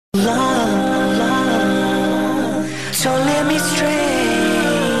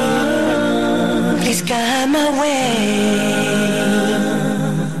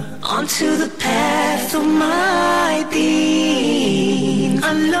to the path of my deen.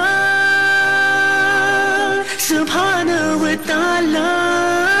 Allah subhanahu wa ta'ala,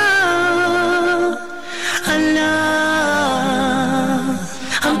 Allah,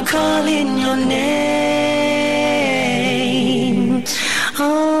 I'm calling your name,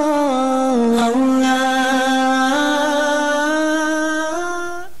 oh Allah.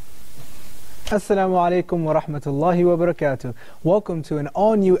 Assalamu alaikum wa rahmatullahi wa barakatuh. Welcome to an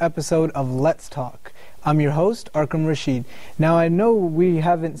all-new episode of Let's Talk. I'm your host, Arkham Rashid. Now I know we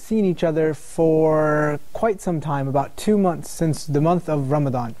haven't seen each other for quite some time, about 2 months since the month of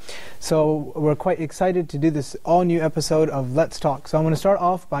Ramadan. So we're quite excited to do this all-new episode of Let's Talk. So I'm going to start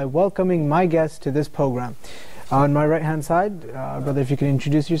off by welcoming my guest to this program. On my right-hand side, brother, if you can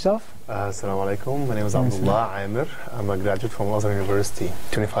introduce yourself. Assalamu alaikum. My name is Abdullah Amir. I'm a graduate from Azhar University,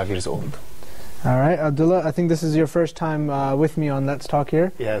 25 years old. All right, Abdullah, I think this is your first time with me on Let's Talk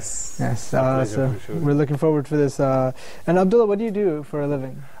here. Yes. Yes, Pleasure, so for sure. we're looking forward for this. And Abdullah, what do you do for a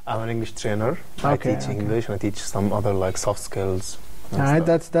living? I'm an English trainer. Okay, I teach English and I teach some other like soft skills. All right,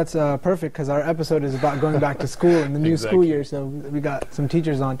 that's perfect, because our episode is about going back to school in the new school year, so we got some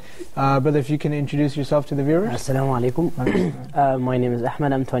teachers on. Brother, if you can introduce yourself to the viewers. Assalamu alaikum. My name is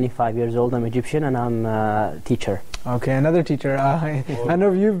Ahmed, I'm 25 years old, I'm Egyptian, and I'm a teacher. Okay, another teacher. I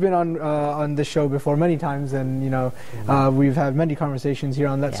know you've been on the show before many times, and we've had many conversations here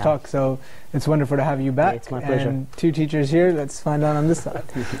on Let's Talk, so it's wonderful to have you back. Yeah, it's my pleasure. And two teachers here, let's find out on this side.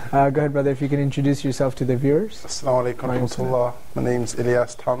 Go ahead, brother, if you can introduce yourself to the viewers. Assalamu alaikum wa rahmatullah. My name's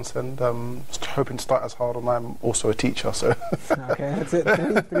Idris Tawfiq. Just hoping to start as hard, and I'm also a teacher, so. Okay, that's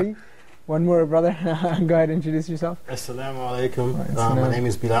it. Three. One more, brother. Go ahead and introduce yourself. Assalamu alaikum. My name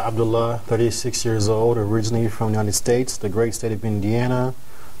is Bilal Abdullah, 36 years old, originally from the United States, the great state of Indiana.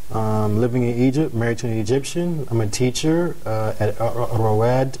 Living in Egypt, married to an Egyptian. I'm a teacher at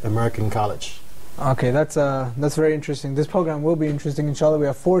Rawad American College. Okay, that's very interesting. This program will be interesting, inshallah. We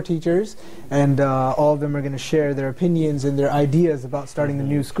have 4 teachers, and all of them are going to share their opinions and their ideas about starting the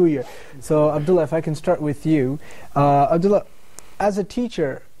new school year. So, Abdullah, if I can start with you. Abdullah, as a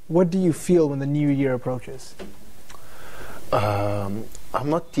teacher, what do you feel when the new year approaches? I'm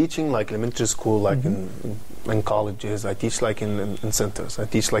not teaching like elementary school, like in colleges. I teach like in centers. I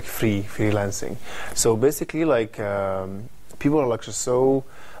teach like freelancing. So basically, like people are like just so,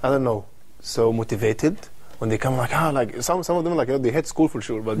 I don't know, so motivated when they come, like some of them, like they hate school for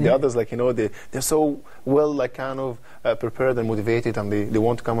sure, but the others, like they're so well, like kind of prepared and motivated, and they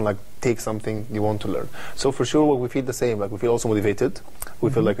want to come and like take something they want to learn. So for sure, we feel the same. Like we feel also motivated. We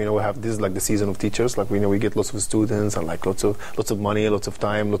feel like we have this is like the season of teachers. Like we get lots of students and like lots of money, lots of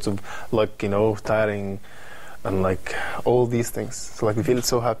time, lots of like tiring, and like all these things. So like we feel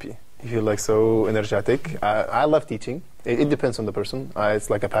so happy. You feel like so energetic. I love teaching. It depends on the person.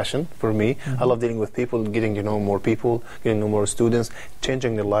 It's like a passion for me. I love dealing with people, getting to know more people, getting to know more students,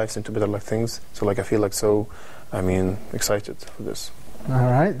 changing their lives into better like things. So like I feel like so, excited for this.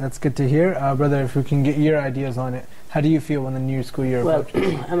 All right, that's good to hear. Brother, if we can get your ideas on it. How do you feel when the new school year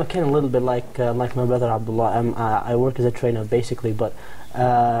approaches? I'm a little bit like my brother Abdullah. I work as a trainer basically, but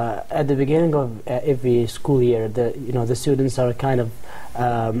at the beginning of every school year, the students are kind of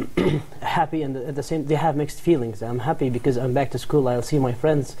happy, and at the same they have mixed feelings. I'm happy because I'm back to school. I'll see my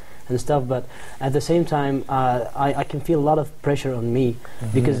friends and stuff, but at the same time, I can feel a lot of pressure on me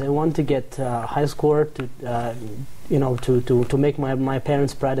because I want to get high score to make my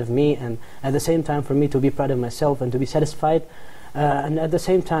parents proud of me, and at the same time for me to be proud of myself and to be satisfied, and at the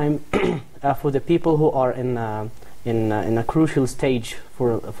same time for the people who are in a crucial stage,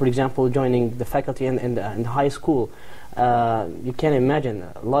 for example teaching the faculty in high school. You can imagine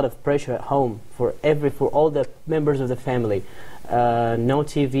a lot of pressure at home for all the members of the family. No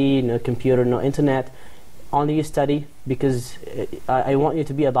TV, no computer, no internet. Only you study because I want you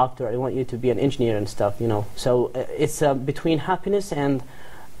to be a doctor. I want you to be an engineer and stuff. So it's between happiness and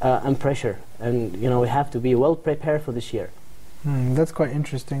pressure, and we have to be well prepared for this year. That's quite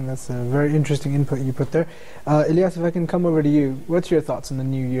interesting. That's a very interesting input you put there. Ilyas, if I can come over to you, what's your thoughts on the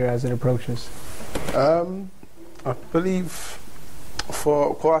new year as it approaches? I believe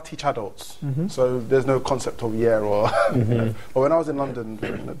for I teach adults, so there's no concept of year or. But when I was in London,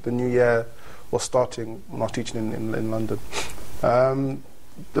 the new year was starting when I was teaching in London. A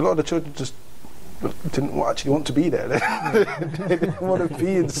lot of the children just didn't actually want to be there. They didn't want to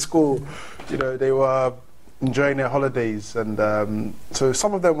be in school. They were enjoying their holidays, and so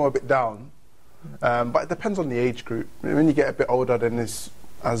some of them were a bit down. But it depends on the age group. When you get a bit older, then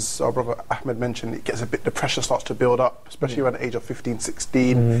as our brother Ahmed mentioned, it gets the pressure starts to build up, especially around the age of 15,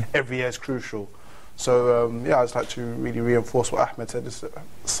 16. Every year is crucial. So yeah, I'd just like to really reinforce what Ahmed said. There's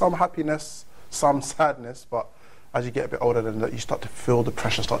some happiness, some sadness, but as you get a bit older than that, you start to feel the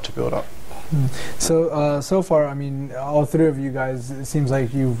pressure start to build up. So so far, I mean, all three of you guys, it seems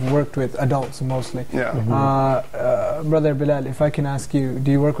like you've worked with adults mostly. Yeah. Brother Bilal, if I can ask you,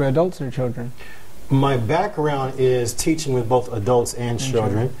 do you work with adults or children? My background is teaching with both adults and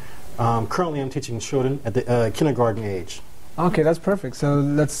children. Currently, I'm teaching children at the kindergarten age. Okay, that's perfect. So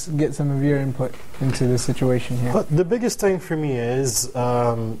let's get some of your input into the situation here. But the biggest thing for me is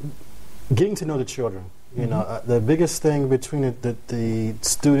getting to know the children. You know, the biggest thing between the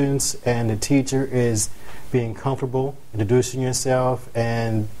students and the teacher is being comfortable, introducing yourself,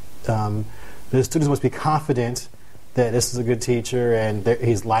 and the students must be confident that this is a good teacher and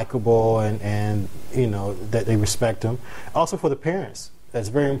he's likable, and you know, that they respect him. Also for the parents, that's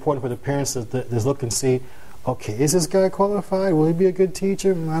very important for the parents to look and see, okay, is this guy qualified? Will he be a good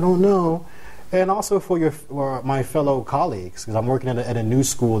teacher? I don't know. And also for my fellow colleagues, because I'm working at a new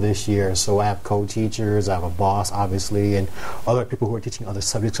school this year, so I have co-teachers, I have a boss, obviously, and other people who are teaching other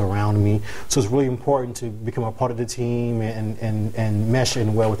subjects around me. So it's really important to become a part of the team and mesh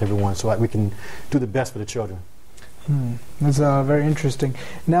in well with everyone so that we can do the best for the children. That's very interesting.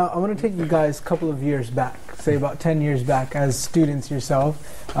 Now, I want to take you guys a couple of years back, say about 10 years back, as students yourself,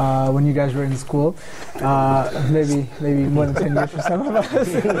 when you guys were in school. Maybe more than 10 years for some of us.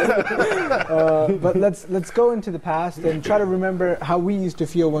 But let's go into the past and try to remember how we used to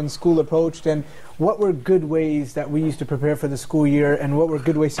feel when school approached, and what were good ways that we used to prepare for the school year, and what were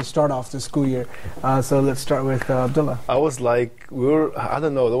good ways to start off the school year. So let's start with Abdullah. I was like, I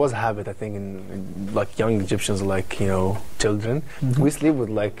don't know, there was a habit, I think, in like young Egyptians, like, you know, children. We sleep with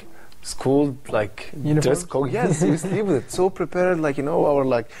like school, like dress code. Yes, we sleep with it. So prepared, like, you know, our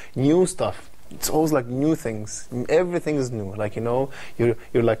like new stuff. It's always like new things. Everything is new. Like, you know, your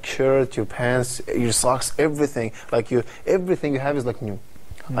like shirt, your pants, your socks, everything. Like everything you have is like new.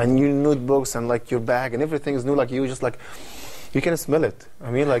 And your notebooks and like your bag and everything is new. Like you just like, you can smell it.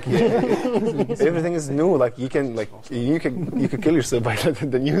 I mean, like everything is new. Like you can kill yourself by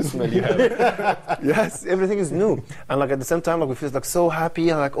the new smell you have. Yes, everything is new. And like at the same time, like we feel like so happy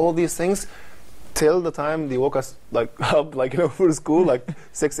and like all these things till the time they woke us like up, like, you know, for school, like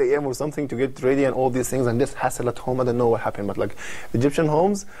 6 a.m. or something to get ready and all these things, and this hassle at home. I don't know what happened, but like Egyptian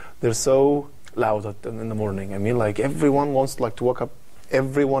homes, they're so loud in the morning. I mean, like everyone wants like to wake up.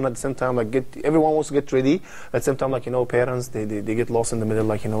 Everyone at the same time, like everyone wants to get ready. At the same time, like, you know, parents, they get lost in the middle,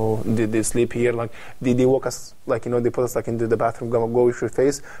 like, you know, they sleep here, like they walk us, like, you know, they put us like into the bathroom, go wash your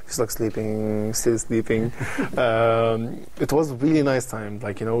face, just like sleeping, still sleeping. It was really nice time,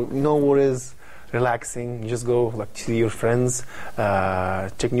 like, you know, no worries, relaxing. You just go like to see your friends,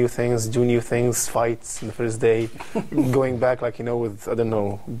 check new things, do new things, fights the first day, going back, like, you know, with, I don't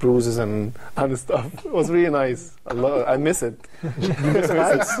know, bruises and stuff. It was really nice. I miss it.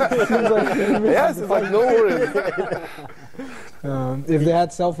 Yes, it's like no worries. If they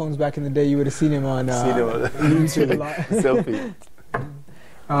had cell phones back in the day, you would have seen him on YouTube a lot. Selfie.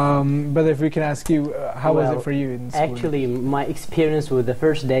 Brother, if we can ask you, how was it for you in school? Actually, my experience with the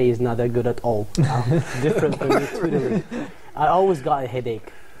first day is not that good at all. Different from me totally. I always got a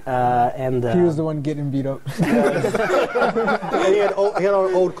headache. And he was the one getting beat up. And he had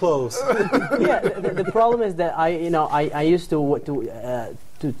old clothes. Yeah, the problem is that I used to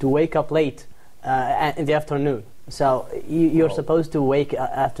wake up late in the afternoon. So you're supposed to wake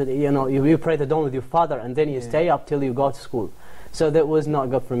after you pray the dawn with your father, and then you stay up till you go to school. So that was not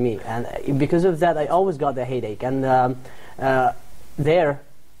good for me, and because of that, I always got the headache. And there,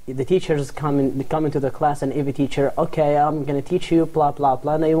 the teachers come into the class, and every teacher, okay, I'm going to teach you blah blah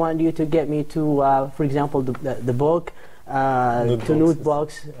blah, and I want you to get me to, for example, the book, to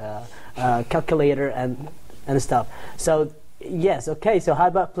notebooks, calculator, and stuff. So yes, okay. So how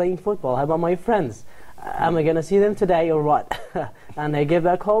about playing football? How about my friends? Am I going to see them today or what? And I get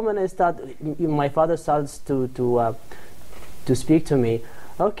back home, and my father starts to speak to me.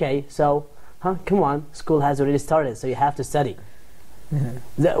 Okay, so come on, school has already started, so you have to study.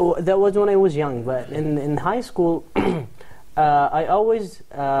 That was when I was young, but in high school, I always,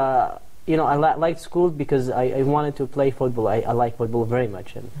 I liked school because I wanted to play football. I like football very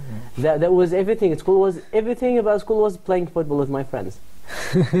much, and that was everything. Everything about school was playing football with my friends.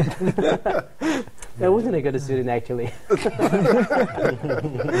 I wasn't a good student, actually.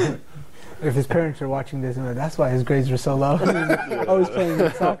 If his parents are watching this, that's why his grades were so low. Always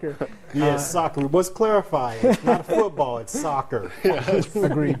playing soccer. Yes, soccer. Let's clarify. It's not football, it's soccer.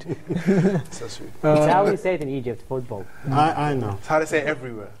 Agreed. So sweet. It's how we say it in Egypt, football. I know. It's how they say it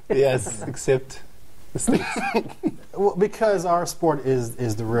everywhere. Yes, except The States. Well, because our sport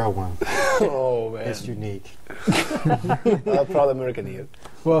is the real one. Oh man, It's unique. I'm proud American here.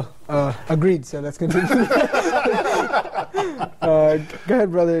 Well, agreed. So let's continue. Go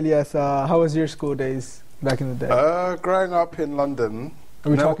ahead, brother Elias. How was your school days back in the day? Growing up in London.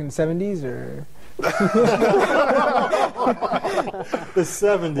 Are we talking 70s or? The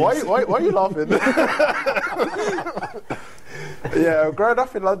 70s. Why are you laughing? Yeah, growing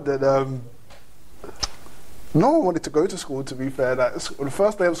up in London, no one wanted to go to school, to be fair. Like, the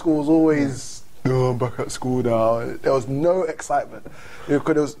first day of school was always, oh, I'm back at school now. There was no excitement.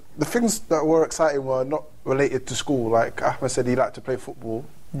 Because the things that were exciting were not related to school. Like Ahmed said, he liked to play football.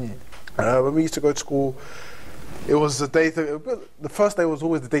 Yeah. When we used to go to school, it was the day, the first day was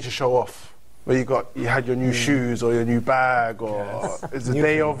always the day to show off. Where you had your new shoes or your new bag, or it's a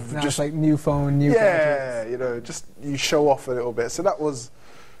day of Now just it's like new phone, new gadgets. you know, just you show off a little bit. So that was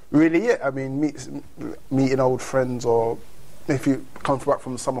really it. I mean, meeting old friends, or if you come back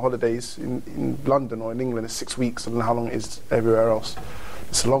from the summer holidays in London or in England, it's 6 weeks. I don't know how long it is everywhere else.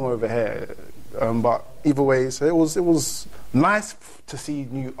 It's long over here, but either way, so it was nice to see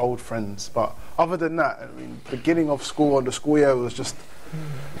new old friends. But other than that, I mean, beginning of school and the school year was just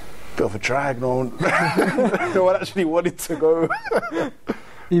bit of a drag. No one actually wanted to go.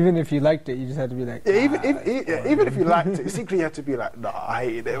 Even if you liked it, you just had to be like. Yeah, even if you liked it, secretly you had to be like, nah, I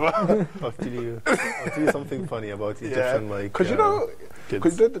hated it. I'll tell you something funny about Egyptian, like.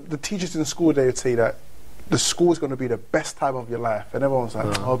 Because the teachers in school, they would say that the school is going to be the best time of your life, and everyone's like,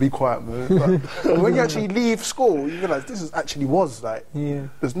 "Oh, be quiet, man." But when you actually leave school, you realise was like. Yeah.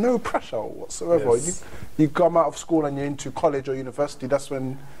 There's no pressure whatsoever. Yes. You come out of school and you're into college or university. That's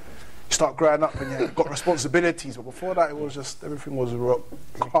when you start growing up and you've got responsibilities. But before that, it was just everything was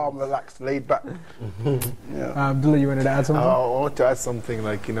calm, relaxed, laid back. Yeah. Abdullah, you wanted to add something? I want to add something,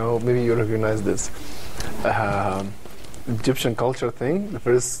 like, you know, maybe you recognize this. Egyptian culture thing, the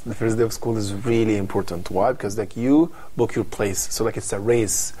first day of school is really important. Why? Because like you book your place, so like it's a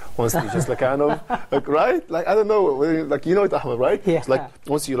race. Once you just like kind of like, right, like I don't know, like you know it, Ahmed, right? Yeah. It's like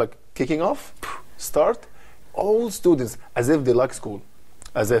once you like kicking off, start, all students as if they like school,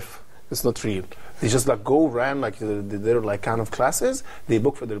 as if it's not real. They just like go ran like their like kind of classes. They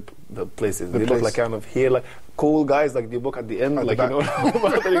book for the places. They look like kind of here like cool guys, like they book at the end, at like the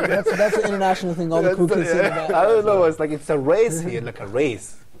you know. That's an international thing. All the cool kids say about. I don't know. It's like it's a race here, like a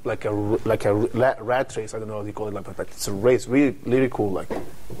race, like a rat race. I don't know how they call it, like, but like it's a race. Really, really cool. Like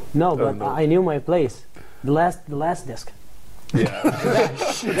No, but I knew my place. The last desk. yeah.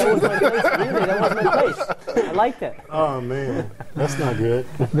 That was my place. Really, that was my place. I liked it. Oh man, that's not good.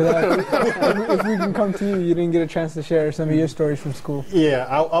 But if we can come to you, you didn't get a chance to share some of your stories from school. Yeah,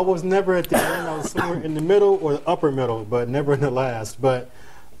 I was never at the end. I was somewhere in the middle or the upper middle, but never in the last. But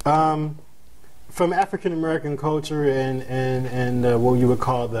from African American culture and what you would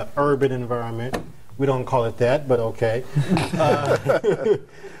call the urban environment, we don't call it that, but okay.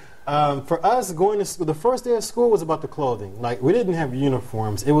 For us, going to school, the first day of school was about the clothing. Like, we didn't have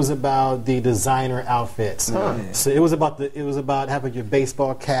uniforms. It was about the designer outfits. So it was about having your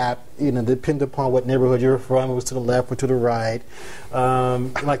baseball cap. You know, depending upon what neighborhood you're from, it was to the left or to the right.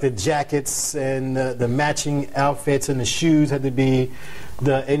 Like the jackets and the matching outfits, and the shoes had to be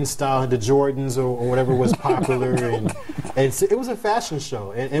the in style, the Jordans or whatever was popular, and so it was a fashion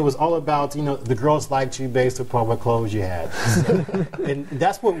show, and it was all about, you know, the girls liked you based upon what clothes you had, and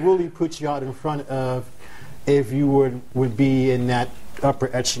that's what really put you out in front of if you would be in that upper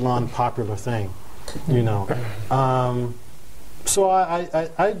echelon popular thing, you know. So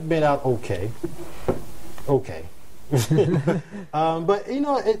I made out okay, but you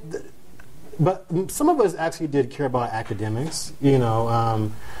know it. But some of us actually did care about academics. You know,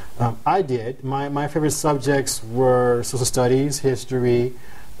 I did. My favorite subjects were social studies, history,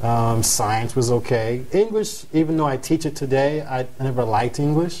 science was okay. English, even though I teach it today, I never liked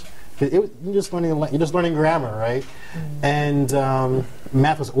English. You're just learning grammar, right? And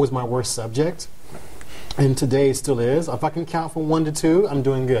math was always my worst subject. And today it still is. If I can count from 1 to 2, I'm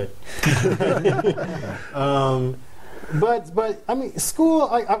doing good. But I mean, school,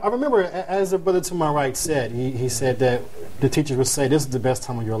 I remember, as a brother to my right said, he said that the teachers would say, this is the best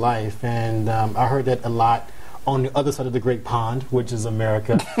time of your life. And I heard that a lot on the other side of the great pond, which is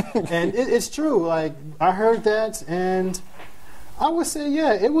America. And it's true. Like, I heard that, and I would say,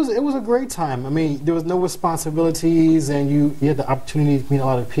 yeah, it was a great time. I mean, there was no responsibilities, and you had the opportunity to meet a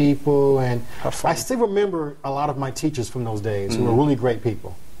lot of people. And I still remember a lot of my teachers from those days who were really great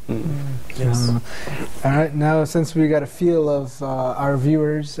people. Yes. All right. Now, since we got a feel of our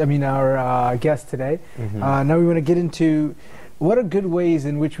viewers, our guests today, now we want to get into what are good ways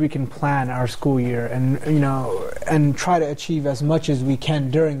in which we can plan our school year and and try to achieve as much as we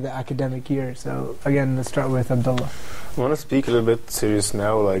can during the academic year? So again, let's start with Abdullah. I want to speak a little bit serious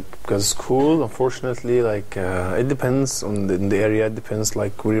now, like, because school, unfortunately, like, it depends on the area. It depends,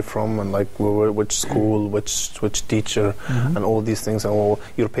 like, where you're from and, like, which school, which teacher, and all these things. And all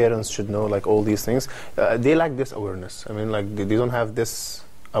your parents should know, like, all these things. They lack this awareness. I mean, like, they don't have this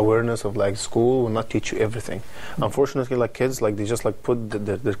awareness of, like, school will not teach you everything. Unfortunately, like, kids, like, they just, like, put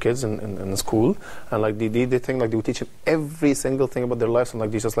their kids in school, and, like, they think, like, they will teach them every single thing about their lives, and,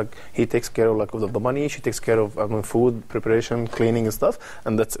 like, they just, like, he takes care of, like, the money, she takes care of food preparation, cleaning and stuff,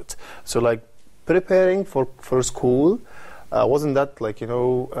 and that's it. So, like, preparing for school wasn't that, like,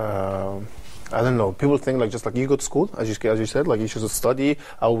 I don't know, people think, like, just, like, you go to school, as you said, like, you should study.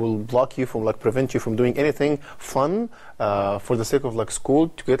 I will block you from, like, prevent you from doing anything fun for the sake of, like, school,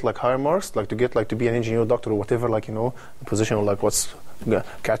 to get, like, higher marks, like, to get, like, to be an engineer, doctor, or whatever, like, position, or, like, what's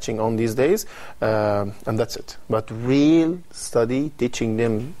catching on these days, and that's it. But real study, teaching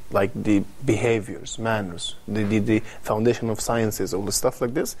them, like, the behaviors, manners, the foundation of sciences, all the stuff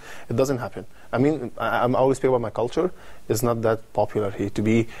like this, it doesn't happen. I mean, I'm always speaking about my culture. It's not that popular here to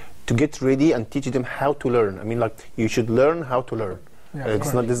get ready and teach them how to learn. I mean, like, you should learn how to learn. Yeah,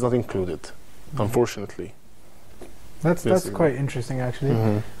 this is not included, unfortunately. That's quite interesting,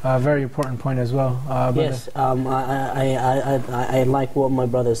 actually. Very important point as well. Yes, I like what my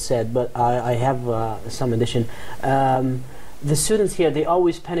brother said, but I have some addition. The students here, they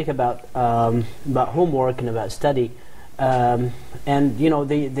always panic about homework and about study, and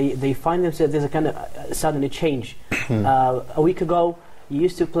they find themselves, there's a kind of suddenly change. A week ago, you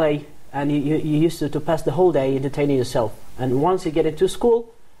used to play, and you used to pass the whole day entertaining yourself. And once you get into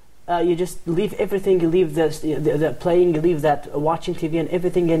school, you just leave everything. You leave the playing, you leave that watching TV and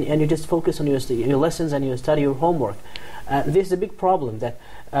everything, and you just focus on your lessons and you study your homework. This is a big problem, that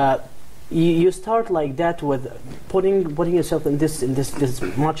you start like that with putting yourself in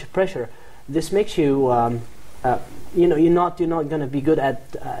this much pressure. This makes you you're not going to be good at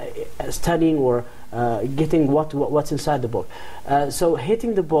studying or getting what's inside the book. So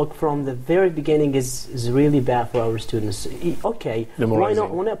hitting the book from the very beginning is really bad for our students. Okay, why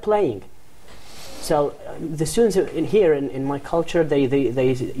not? We're not playing. So the students in my culture, they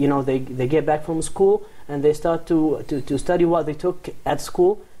get back from school and they start to study what they took at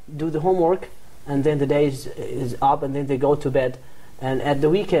school, do the homework, and then the day is up, and then they go to bed, and at the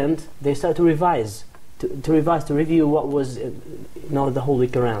weekend they start to revise. To review what was the whole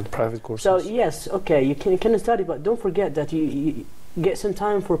week around. Private courses. So yes, okay, you can study, but don't forget that you get some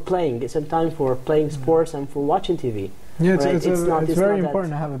time for playing, get some time for playing sports and for watching TV. Yeah, right? it's very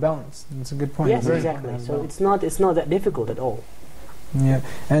important to have a balance. It's a good point. Yes, exactly. So it's not that difficult at all. Yeah,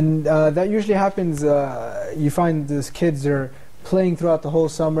 and that usually happens. You find these kids are playing throughout the whole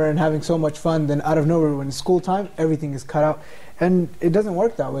summer and having so much fun. Then out of nowhere, when it's school time, everything is cut out, and it doesn't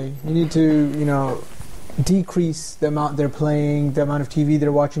work that way. You need to decrease the amount they're playing, the amount of TV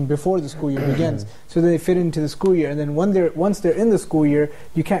they're watching before the school year begins, so they fit into the school year. And then once they're in the school year,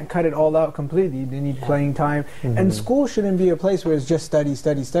 you can't cut it all out completely. They need playing time, and school shouldn't be a place where it's just study.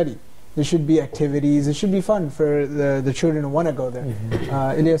 There should be activities. It should be fun for the children who want to go there.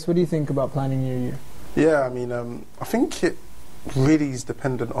 Ilyas, what do you think about planning your year? Yeah, I mean, I think it really is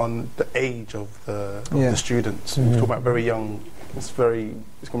dependent on the age of the students. We're talking about very young. It's going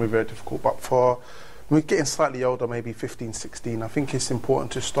to be very difficult. But for we're getting slightly older, maybe 15, 16, I think it's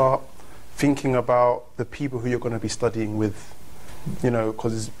important to start thinking about the people who you're going to be studying with,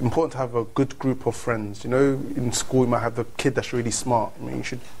 because it's important to have a good group of friends. In school you might have the kid that's really smart. I mean, you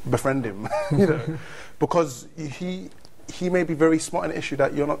should befriend him, because he may be very smart in an issue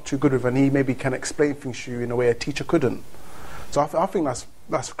that you're not too good with, and he maybe can explain things to you in a way a teacher couldn't. So I think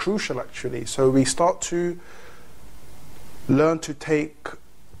that's crucial, actually. So we start to learn to take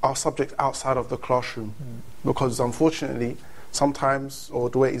our subjects outside of the classroom, because unfortunately sometimes, or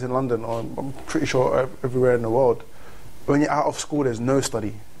the way it is in London, or I'm pretty sure everywhere in the world, when you're out of school there's no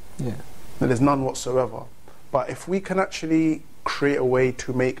study. There's none whatsoever. But if we can actually create a way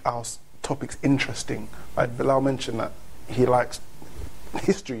to make our topics interesting, like Bilal mentioned that he likes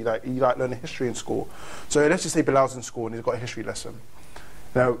history, like he liked learning history in school. So let's just say Bilal's in school and he's got a history lesson.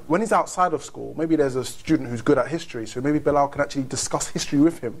 Now, when he's outside of school, maybe there's a student who's good at history, so maybe Bilal can actually discuss history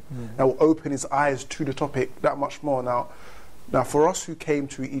with him. That will open his eyes to the topic that much more. Now for us who came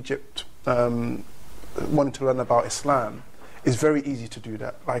to Egypt wanting to learn about Islam, it's very easy to do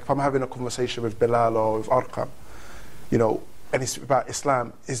that. Like if I'm having a conversation with Bilal or with Arqam, and it's about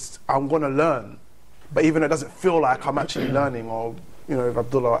Islam, I'm going to learn. But even though it doesn't feel like I'm actually learning, or you know, with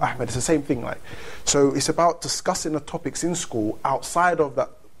Abdullah or Ahmed, it's the same thing. Like, so it's about discussing the topics in school outside of that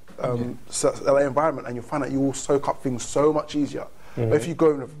environment, and you'll find that you will soak up things so much easier. But if you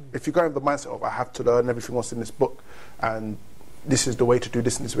go in with the mindset of I have to learn everything else in this book, and this is the way to do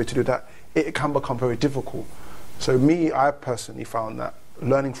this and this is the way to do that, it can become very difficult. So I personally found that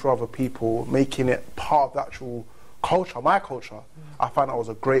learning through other people, making it part of the actual culture, my culture, I found that was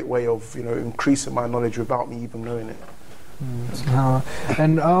a great way of, you know, increasing my knowledge without me even knowing it.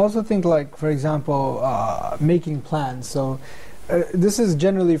 And I also think, like, for example, making plans. So this is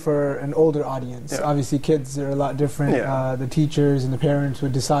generally for an older audience. Obviously, kids are a lot different. The teachers and the parents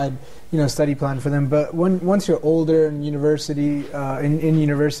would decide, you know, study plan for them. But once you're older in university, in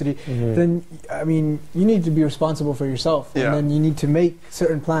university, then I mean, you need to be responsible for yourself, and then you need to make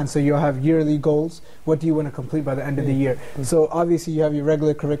certain plans. So you'll have yearly goals. What do you want to complete by the end of the year? So obviously, you have your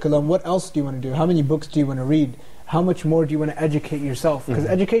regular curriculum. What else do you want to do? How many books do you want to read? How much more do you want to educate yourself? Because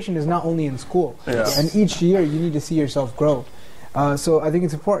education is not only in school, and each year you need to see yourself grow. So I think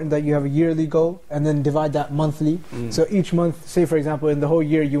it's important that you have a yearly goal and then divide that monthly. So each month, say for example, in the whole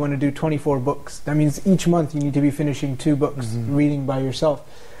year you want to do 24 books. That means each month you need to be finishing 2 books, reading by yourself.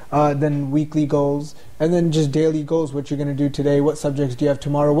 Then weekly goals, and then just daily goals, what you're going to do today, what subjects do you have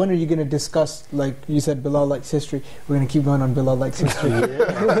tomorrow, when are you going to discuss, like you said, Bilal likes history. We're going to keep going on Bilal likes history.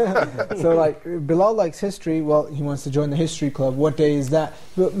 So like, Bilal likes history, well, he wants to join the history club. What day is that?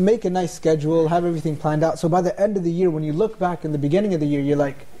 But make a nice schedule, have everything planned out. So by the end of the year, when you look back in the beginning of the year, you're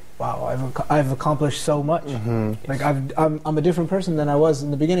like, wow, I've accomplished so much. Like I'm a different person than I was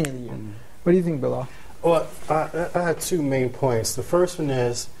in the beginning of the year. What do you think, Bilal? Well, I had 2 main points. The first one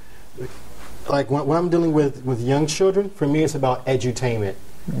is, like when I'm dealing with young children, for me it's about edutainment,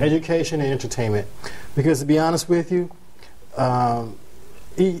 education and entertainment. Because to be honest with you, I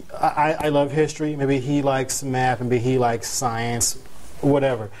love history. Maybe he likes math, maybe he likes science,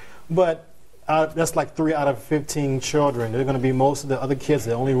 whatever. But that's like 3 out of 15 children. They're going to be most of the other kids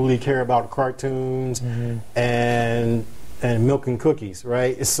that only really care about cartoons and milk and cookies,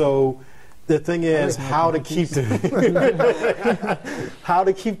 right? So the thing is how to keep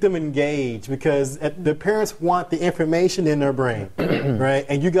them engaged, because the parents want the information in their brain, right?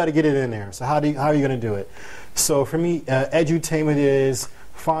 And you got to get it in there. So how are you going to do it? So for me, edutainment is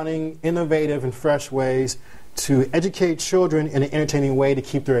finding innovative and fresh ways to educate children in an entertaining way to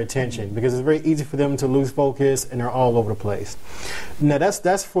keep their attention, because it's very easy for them to lose focus and they're all over the place. Now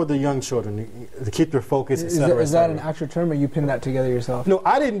that's for the young children to keep their focus. Is that an actual term, or you pin that together yourself? No,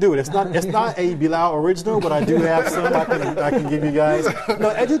 I didn't do it. It's not a Bilal original, but I do have some I can give you guys.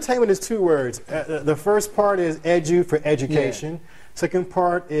 No, edutainment is 2 words. The first part is edu for education. Second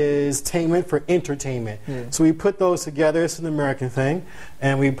part is tainment for entertainment. So we put those together. It's an American thing,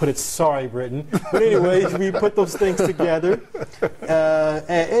 and we put it. Sorry, Britain. But anyway, we put those things together.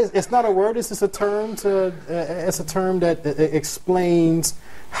 It's not a word. It's just a term. It's a term that explains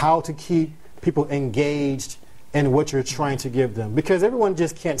how to keep people engaged in what you're trying to give them. Because everyone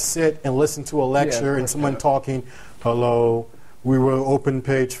just can't sit and listen to a lecture and someone talking. Hello, we will open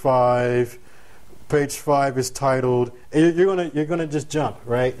page 5. Page 5 is titled. You're gonna just jump,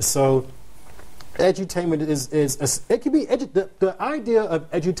 right? So, edutainment is it can be the idea of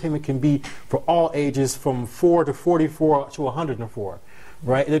edutainment can be for all ages from 4 to 44 to 104,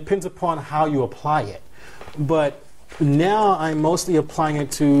 right? It depends upon how you apply it. But now I'm mostly applying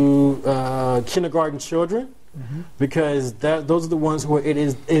it to kindergarten children, because those are the ones where it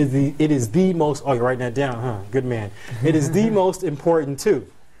is the most. Oh, you're writing that down, huh? Good man. It is the most important too,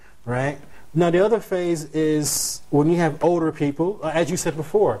 right? Now, the other phase is when you have older people, as you said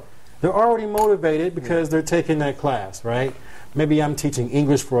before, they're already motivated because they're taking that class, right? Maybe I'm teaching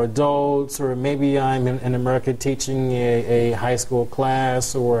English for adults, or maybe I'm in America teaching a high school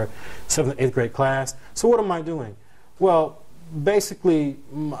class or 7th, 8th grade class. So what am I doing? Well, basically,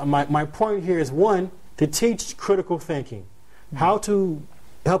 my point here is, 1, to teach critical thinking, how to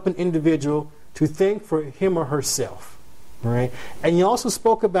help an individual to think for him or herself, right? And you also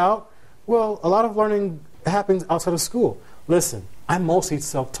spoke about, well, a lot of learning happens outside of school. Listen, I'm mostly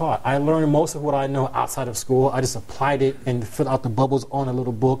self-taught. I learned most of what I know outside of school. I just applied it and filled out the bubbles on a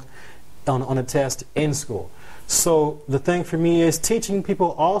little book on a test in school. So the thing for me is teaching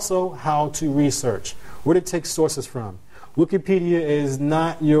people also how to research, where to take sources from. Wikipedia is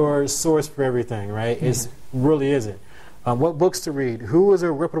not your source for everything, right? It really isn't. What books to read, who is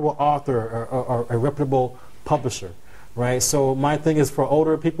a reputable author or a reputable publisher, right? So my thing is for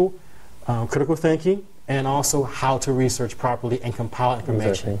older people, critical thinking, and also how to research properly and compile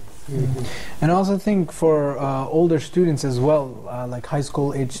information. And I also think for older students as well, like high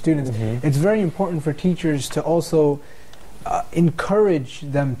school age students, it's very important for teachers to also encourage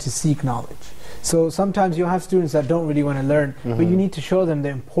them to seek knowledge. So sometimes you'll have students that don't really want to learn, but you need to show them the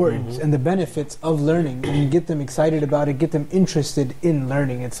importance and the benefits of learning, and get them excited about it, get them interested in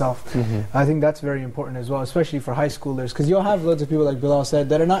learning itself. I think that's very important as well, especially for high schoolers, because you'll have loads of people, like Bilal said,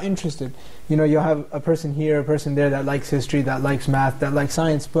 that are not interested. You know, you'll have a person here, a person there that likes history, that likes math, that likes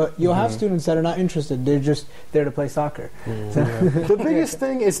science, but you'll have students that are not interested. They're just there to play soccer. So The biggest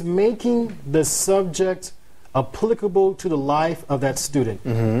thing is making the subject applicable to the life of that student.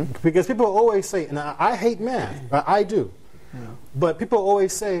 Because people always say, and I hate math, I do, but people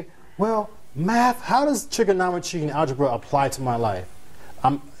always say, well, math, how does trigonometry and algebra apply to my life?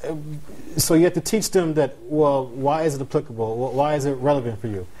 So you have to teach them that, well, why is it applicable? Why is it relevant for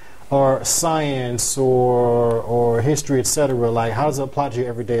you? Or science or history, etc. Like, how does it apply to your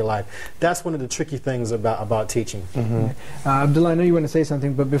everyday life? That's one of the tricky things about teaching. Abdullah, I know you want to say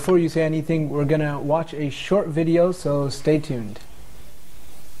something, but before you say anything, we're going to watch a short video, so stay tuned.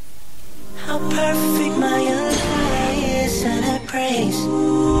 How perfect my Allah is, and I praise.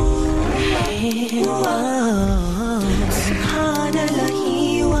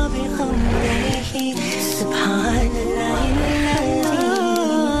 Subhanallahi wa bihamdihi, subhanallah.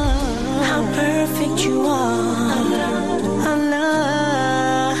 How perfect you are, Allah,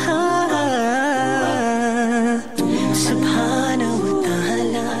 subhanahu wa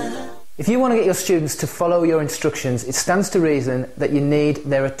ta'ala. If you want to get your students to follow your instructions, it stands to reason that you need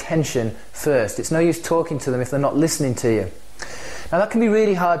their attention first. It's no use talking to them if they're not listening to you. Now that can be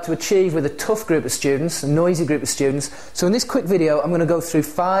really hard to achieve with a tough group of students, a noisy group of students. So in this quick video I'm going to go through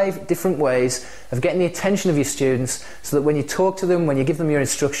 5 different ways of getting the attention of your students so that when you talk to them, when you give them your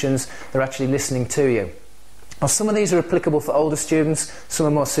instructions, they're actually listening to you. Now some of these are applicable for older students, some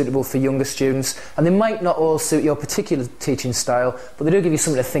are more suitable for younger students, and they might not all suit your particular teaching style, but they do give you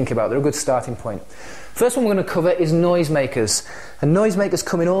something to think about. They're a good starting point. First one we're going to cover is noisemakers. And noisemakers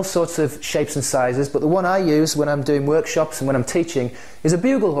come in all sorts of shapes and sizes, but the one I use when I'm doing workshops and when I'm teaching is a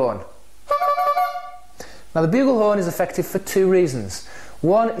bugle horn. Now the bugle horn is effective for 2 reasons.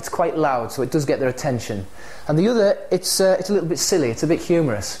 One, it's quite loud, so it does get their attention. And the other, it's a little bit silly, it's a bit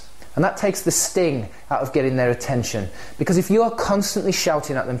humorous. And that takes the sting out of getting their attention. Because if you are constantly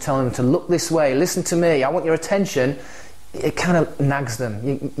shouting at them, telling them to look this way, listen to me, I want your attention, it kind of nags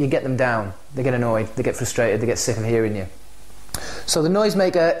them. You get them down. They get annoyed, they get frustrated, they get sick of hearing you. So the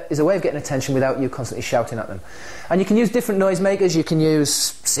noisemaker is a way of getting attention without you constantly shouting at them. And you can use different noisemakers. You can use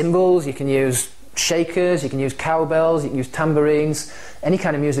cymbals, you can use shakers, you can use cowbells, you can use tambourines, any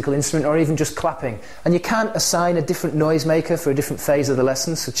kind of musical instrument, or even just clapping. And you can't assign a different noisemaker for a different phase of the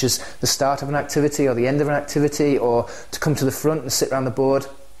lesson, such as the start of an activity or the end of an activity, or to come to the front and sit around the board.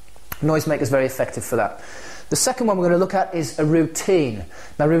 Noisemaker is very effective for that. The second one we're going to look at is a routine.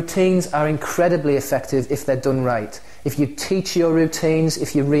 Now routines are incredibly effective if they're done right. If you teach your routines,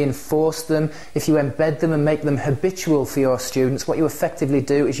 if you reinforce them, if you embed them and make them habitual for your students, what you effectively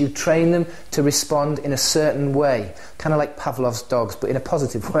do is you train them to respond in a certain way, kind of like Pavlov's dogs, but in a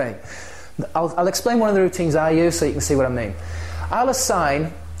positive way. I'll explain one of the routines I use so you can see what I mean. I'll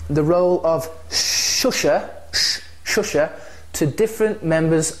assign the role of shusher to different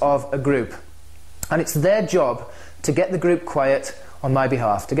members of a group. And it's their job to get the group quiet on my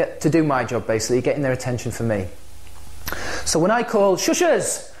behalf, to do my job basically, getting their attention for me. So when I call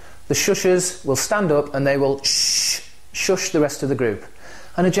shushers, the shushers will stand up and they will shush the rest of the group.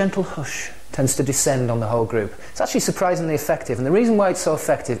 And a gentle hush tends to descend on the whole group. It's actually surprisingly effective, and the reason why it's so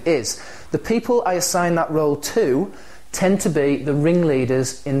effective is the people I assign that role to tend to be the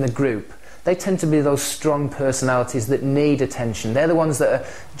ringleaders in the group. They tend to be those strong personalities that need attention. They're the ones that are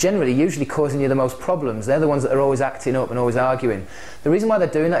generally usually causing you the most problems. They're the ones that are always acting up and always arguing. The reason why they're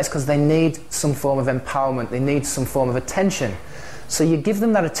doing that is because they need some form of empowerment. They need some form of attention. So you give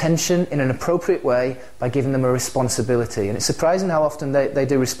them that attention in an appropriate way by giving them a responsibility. And it's surprising how often they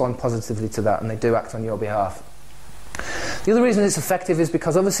do respond positively to that, and they do act on your behalf. The other reason it's effective is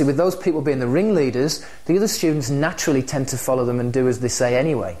because obviously with those people being the ringleaders, the other students naturally tend to follow them and do as they say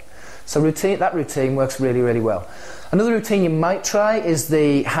anyway. So that routine works really, really well. Another routine you might try is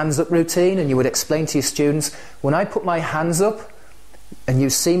the hands up routine, and you would explain to your students, when I put my hands up and you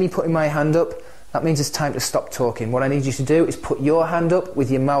see me putting my hand up, that means it's time to stop talking. What I need you to do is put your hand up with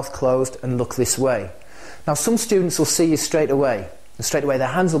your mouth closed and look this way. Now some students will see you straight away, and straight away their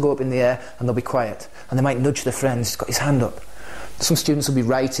hands will go up in the air and they'll be quiet, and they might nudge their friends, he's got his hand up. Some students will be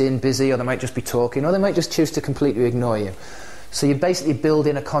writing, busy, or they might just be talking, or they might just choose to completely ignore you. So you basically build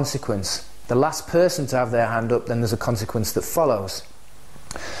in a consequence. The last person to have their hand up, then there's a consequence that follows.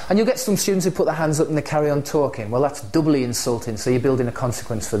 And you'll get some students who put their hands up and they carry on talking. Well, that's doubly insulting, so you're building a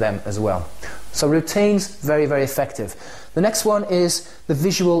consequence for them as well. So routines, very, very effective. The next one is the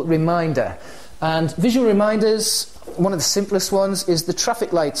visual reminder. And visual reminders, one of the simplest ones is the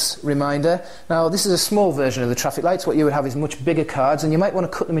traffic lights reminder. Now, this is a small version of the traffic lights. What you would have is much bigger cards, and you might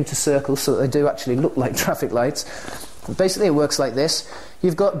want to cut them into circles so that they do actually look like traffic lights. Basically, it works like this.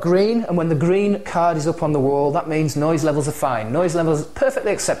 You've got green, and when the green card is up on the wall, that means noise levels are fine. Noise levels are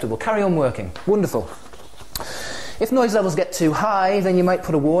perfectly acceptable. Carry on working. Wonderful. If noise levels get too high, then you might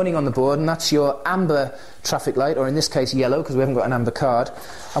put a warning on the board, and that's your amber traffic light, or in this case yellow, because we haven't got an amber card.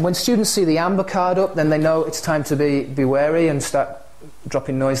 And when students see the amber card up, then they know it's time to be wary and start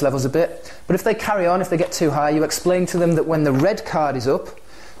dropping noise levels a bit. But if they carry on, if they get too high, you explain to them that when the red card is up,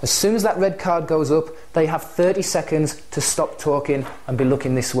 as soon as that red card goes up, they have 30 seconds to stop talking and be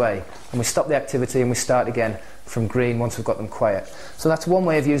looking this way. And we stop the activity and we start again from green once we've got them quiet. So that's one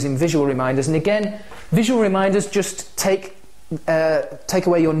way of using visual reminders. And again, visual reminders just take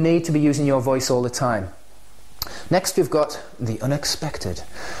away your need to be using your voice all the time. Next, we've got the unexpected.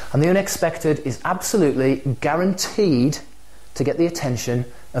 And the unexpected is absolutely guaranteed to get the attention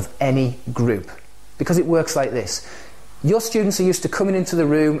of any group, because it works like this. Your students are used to coming into the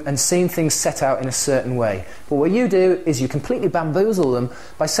room and seeing things set out in a certain way. But what you do is you completely bamboozle them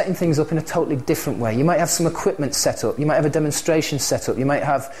by setting things up in a totally different way. You might have some equipment set up, you might have a demonstration set up, you might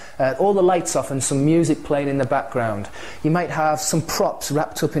have all the lights off and some music playing in the background. You might have some props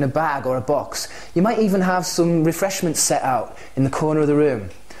wrapped up in a bag or a box. You might even have some refreshments set out in the corner of the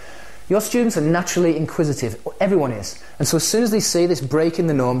room. Your students are naturally inquisitive. Everyone is. And so as soon as they see this break in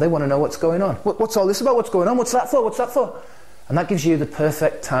the norm, they want to know what's going on. What's all this about? What's going on? What's that for? What's that for? And that gives you the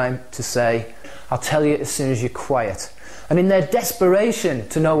perfect time to say, I'll tell you as soon as you're quiet. And in their desperation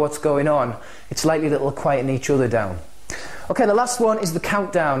to know what's going on, it's likely that they'll quieten each other down. Okay, the last one is the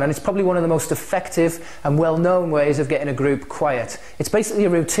countdown, and it's probably one of the most effective and well-known ways of getting a group quiet. It's basically a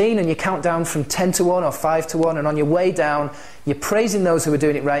routine, and you count down from 10 to 1 or 5 to 1, and on your way down, you're praising those who are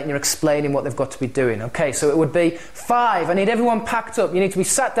doing it right, and you're explaining what they've got to be doing. Okay, so it would be 5. I need everyone packed up. You need to be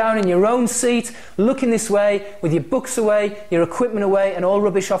sat down in your own seat, looking this way, with your books away, your equipment away, and all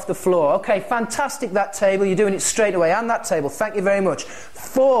rubbish off the floor. Okay, fantastic, that table. You're doing it straight away. And that table. Thank you very much.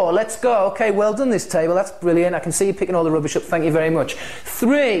 4, let's go. Okay, well done, this table. That's brilliant. I can see you picking all the rubbish up. Thank you very much.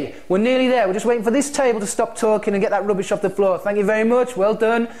 3, we're nearly there. We're just waiting for this table to stop talking and get that rubbish off the floor. Thank you very much. Well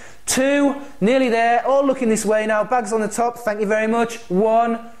done. 2, nearly there. All looking this way now. Bags on the top. Thank you very much.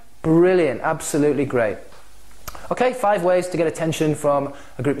 1, brilliant. Absolutely great. Okay, 5 ways to get attention from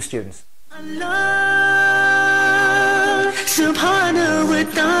a group of students. Allah, subhanahu wa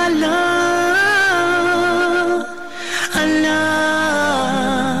ta'ala, Allah,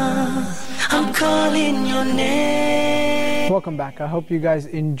 I'm calling your name. Welcome back. I hope you guys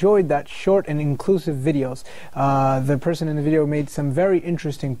enjoyed that short and inclusive videos. The person in the video made some very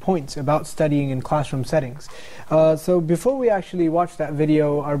interesting points about studying in classroom settings. So before we actually watch that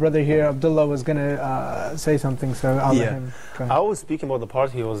video, our brother here, Abdullah, was going to say something, so I'll let him go ahead. I was speaking about the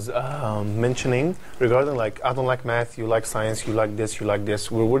part he was mentioning regarding, like, I don't like math, you like science, you like this, you like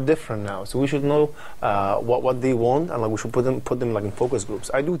this. We're different now, so we should know what they want, and like we should put them like in focus groups.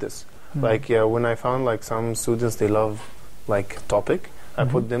 I do this. Like when I found like some students, they love like topic, I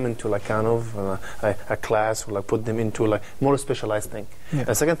put them into like kind of a class, or like put them into like more specialized thing.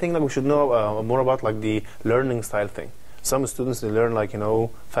 The second thing, like we should know more about like the learning style thing. Some students, they learn like, you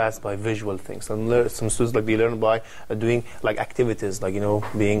know, fast by visual things. Some students, like, they learn by doing like activities, like, you know,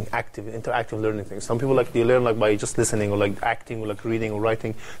 being active, interactive learning things. Some people, like, they learn like by just listening or like acting or like reading or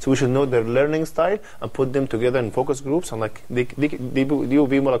writing. So we should know their learning style and put them together in focus groups, and like they will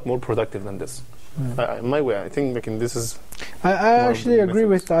be more, like, more productive than this. My way, I think, like, this is. I actually agree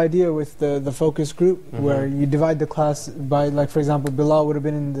with the idea with the focus group, where you divide the class by, like, for example, Bilal would have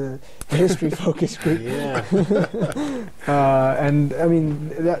been in the history focus group. And I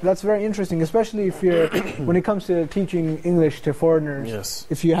mean, that's very interesting, especially if you're when it comes to teaching English to foreigners.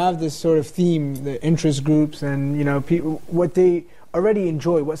 If you have this sort of theme, the interest groups, and, you know, what they already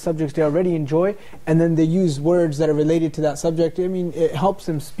enjoy, what subjects they already enjoy, and then they use words that are related to that subject. I mean, it helps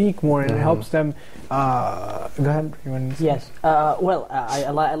them speak more, and it helps them. Go ahead. You want to say? Yes. Well, I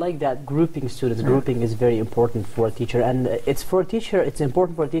like that grouping students. Grouping is very important for a teacher, and it's for a teacher. It's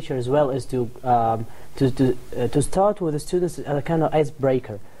important for a teacher as well as to start with the students as a kind of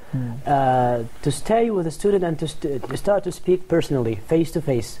icebreaker. To stay with the student and to start to speak personally, face to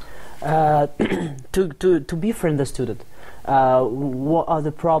face, to befriend the student. What are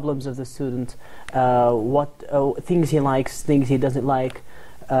the problems of the student? What things he likes, things he doesn't like.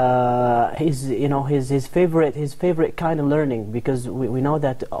 his favorite kind of learning, because we know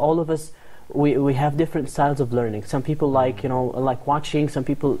that all of us we have different styles of learning. Some people like like watching, some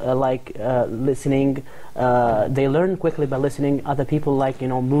people like listening. They learn quickly by listening. Other people like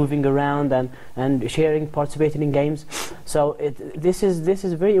moving around and sharing, participating in games. So this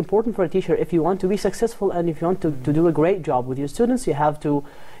is very important for a teacher. If you want to be successful and if you want to do a great job with your students, you have to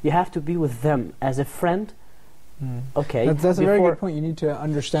be with them as a friend. Okay, that's a very good point. You need to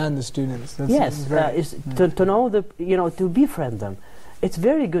understand the students. Yes, to know to befriend them. It's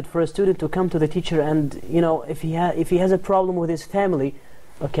very good for a student to come to the teacher, and if he has a problem with his family,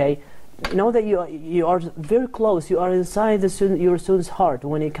 okay, know that you are very close. You are inside your student's heart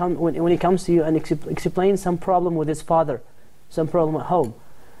when he comes to you and explains some problem with his father, some problem at home.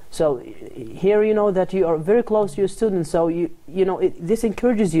 So here you know that you are very close to your student. So this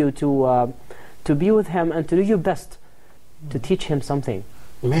encourages you to be with him and to do your best to teach him something.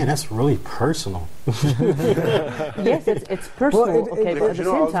 Man, that's really personal. Yes, it's personal. But at the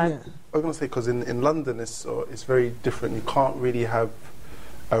same time, I was going to say, because in London it's very different. You can't really have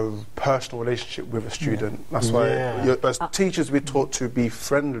a personal relationship with a student. That's why as teachers we're taught to be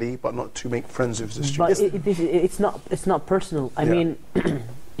friendly, but not to make friends with the students. But it's not personal. I mean,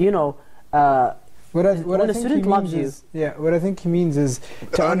 What when a student loves you, what I think he means is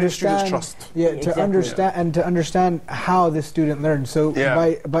to understand trust. To understand and to understand how the student learns. So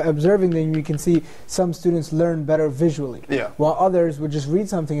by observing them, you can see some students learn better visually, while others would just read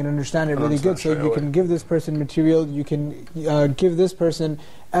something and understand it really good. So you can give this person material, you can give this person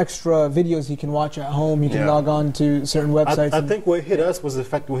extra videos he can watch at home. He can log on to certain websites. I think what hit us was the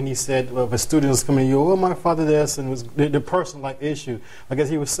fact when he said, well, if a student was coming to you, my father this, and was the personal issue. Like as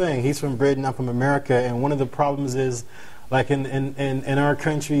he was saying, he's from Britain, I'm from America, and one of the problems is, like in our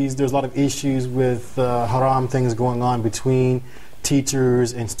countries, there's a lot of issues with haram things going on between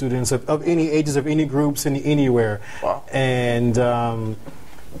teachers and students of any ages, of any groups, anywhere. Wow. And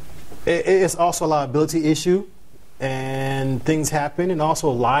it's also a liability issue. And things happen, and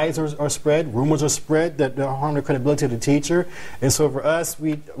also lies are spread, rumors are spread that harm the credibility of the teacher. And so for us,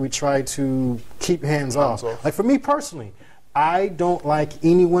 we try to keep hands off. Like for me personally, I don't like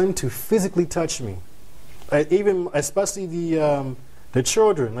anyone to physically touch me. Especially the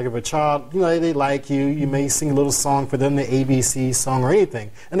children. Like if a child, they like you, you may sing a little song for them, the ABC song or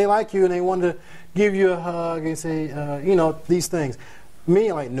anything, and they like you and they want to give you a hug and say, these things.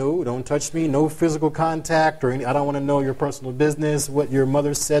 Me, like, no, don't touch me, no physical contact, or I don't want to know your personal business, what your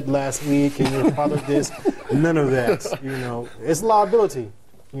mother said last week, and your father this, none of that, It's liability,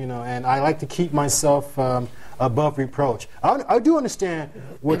 and I like to keep myself above reproach. I do understand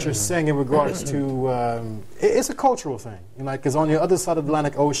what you're saying in regards to, it's a cultural thing, because on the other side of the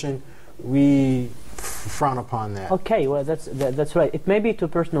Atlantic Ocean, we frown upon that. Okay, well, that's right. It may be too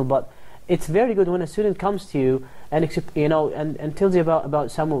personal, but it's very good when a student comes to you and and tells you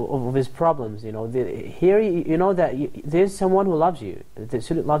about some of his problems. Here you know that there's someone who loves you. The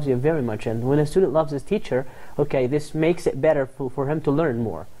student loves you very much, and when a student loves his teacher, okay, this makes it better for him to learn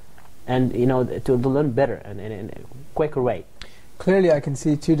more, and to learn better and in a quicker way. Clearly, I can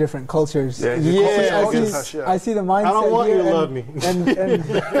see two different cultures. I see the mindset. I don't want here you to love me.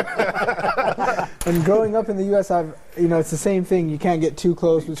 And growing up in the U.S., it's the same thing. You can't get too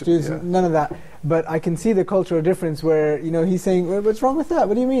close with students. None of that. But I can see the cultural difference where he's saying, well, "What's wrong with that?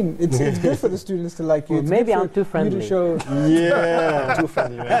 What do you mean? It's good for the students to like you. Well, maybe I'm too friendly. Too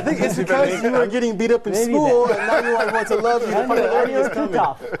friendly. Man. I think it's because you were getting beat up in school, and now you want to love you. You're too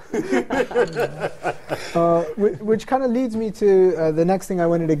tough. Which kind of leads me to the next thing I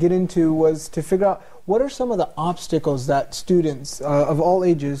wanted to get into was to figure out what are some of the obstacles that students of all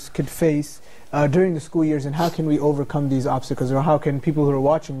ages could face during the school years, and how can we overcome these obstacles, or how can people who are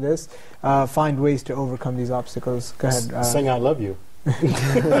watching this find ways to overcome these obstacles? Go ahead. Saying I love you.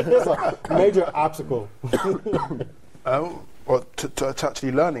 That's a major obstacle. Or to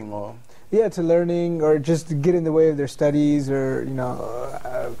actually learning, or? Yeah, to learning, or just to get in the way of their studies, or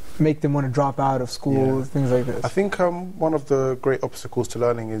make them want to drop out of school, things like this. I think one of the great obstacles to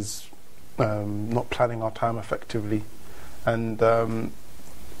learning is not planning our time effectively, and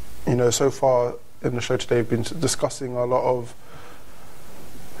so far in the show today we've been discussing a lot of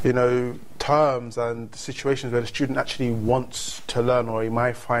terms and situations where the student actually wants to learn, or he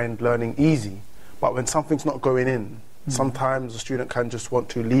might find learning easy, but when something's not going in, sometimes the student can just want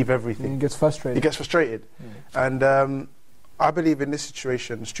to leave everything. And he gets frustrated. And I believe in this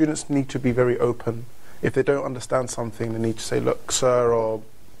situation students need to be very open. If they don't understand something, they need to say, look, sir or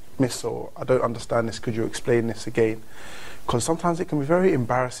miss, or I don't understand this, could you explain this again? Because sometimes it can be very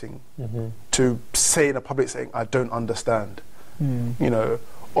embarrassing to say in a public setting, I don't understand,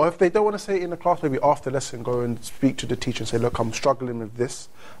 Or if they don't want to say it in the class, maybe after lesson, go and speak to the teacher and say, look, I'm struggling with this.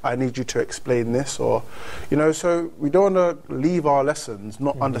 I need you to explain this. Or, so we don't want to leave our lessons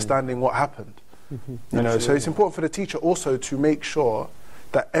not understanding what happened. So it's important for the teacher also to make sure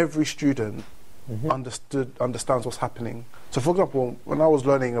that every student understands what's happening. So, for example, when I was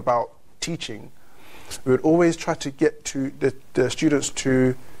learning about teaching, we would always try to get to the students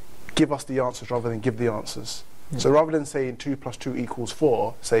to give us the answers rather than give the answers. So rather than saying 2 + 2 =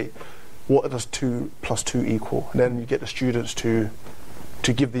 4, say, what does 2 + 2 equal? And then you get the students to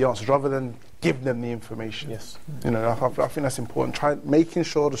give the answers rather than give them the information. Yes. I think that's important. Making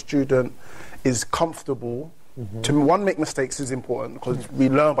sure the student is comfortable. To make mistakes is important because we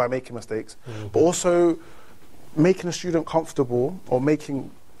learn by making mistakes, but also making a student comfortable or making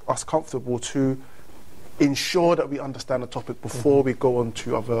us comfortable to ensure that we understand the topic before we go on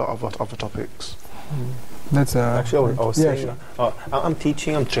to other topics. That's actually I was saying, sure. I'm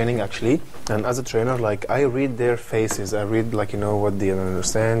teaching, I'm training actually, and as a trainer, like I read their faces. I read what they don't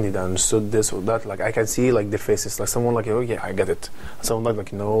understand, they understood this or that. Like I can see like their faces. Like someone like, oh yeah, I get it. Someone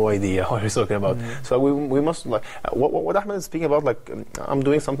like no idea what he's talking about. So we must like what Ahmed is speaking about. Like I'm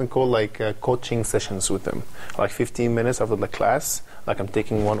doing something called like coaching sessions with them, like 15 minutes after the class. Like I'm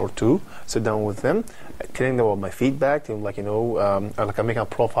taking 1 or 2, sit down with them, telling them about my feedback, and like I'm making a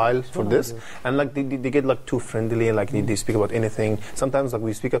profile for this, and like they get like too friendly, and like they speak about anything. Sometimes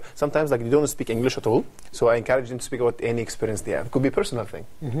like sometimes like they don't speak English at all. So I encourage them to speak about any experience they have. It could be a personal thing,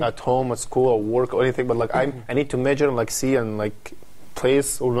 at home, at school, or work, or anything. But like I need to measure and like see and like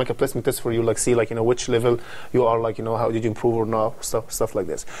place or like a placement test for you, like see like which level you are, like how did you improve or not, stuff like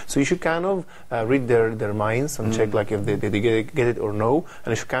this. So you should kind of read their minds and check like if they get it or no,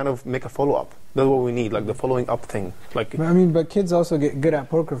 and you should kind of make a follow up. That's what we need, like the following up thing. Like but kids also get good at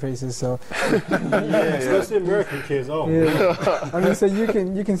poker faces, so especially American kids. So you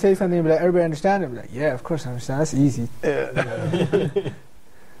can say something and be like, everybody understand it? Be like, yeah, of course I understand. That's easy.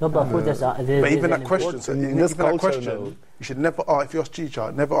 No, but for this, but even that question, you should never ask, if you're a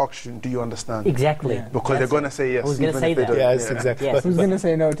teacher, never ask students, do you understand? Exactly. Yeah. Because they're going to say yes. I was going to say that. Yes, exactly. Yes. Who's going to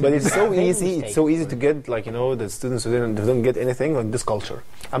say no to But you? it's so easy. It's so easy to get like the students who don't get anything like this culture.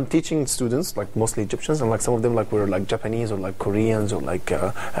 I'm teaching students like mostly Egyptians, and like some of them like were like Japanese or like Koreans or like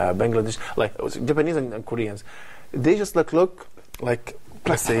Bangladesh, like Japanese and Koreans. They just like look like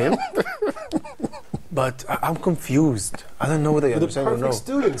the same. But I'm confused. I don't know whether they understand or no. They're perfect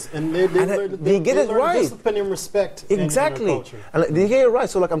students, and they get it right. Discipline and respect. Exactly. In their culture. And like, they get it right.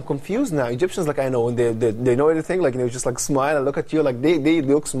 So like I'm confused now. Egyptians like I know, and they know everything. Like they just like smile and look at you. Like they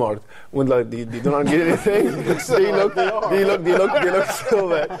look smart when like they don't get anything. they look so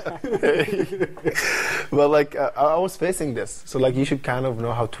bad. But like I was facing this. So like you should kind of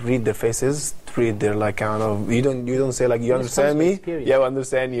know how to read their faces, read their like kind of. You don't say like you understand me. Experience. Yeah, I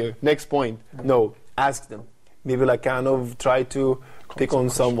understand you. Next point. No. Ask them. Maybe like kind of try to pick on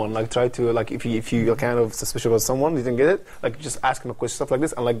someone. Like try to like if you're kind of suspicious about someone, you didn't get it. Like just ask them a question, stuff like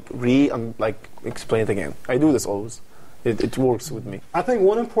this, and like and like explain it again. I do this always. It works with me. I think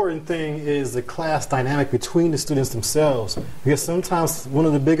one important thing is the class dynamic between the students themselves, because sometimes one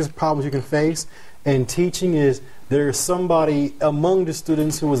of the biggest problems you can face in teaching is there's somebody among the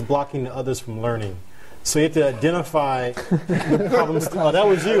students who is blocking the others from learning. So you have to identify the problems. Oh, that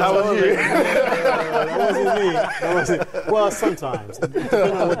was you. That was you. That wasn't me. That wasn't, well, sometimes,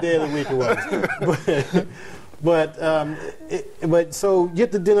 depending on what day of the week it was. But so you have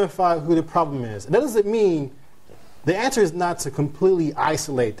to identify who the problem is. That doesn't mean the answer is not to completely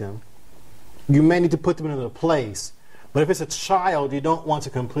isolate them. You may need to put them in a place. But if it's a child, you don't want to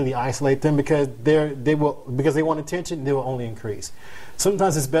completely isolate them because they want attention. They will only increase.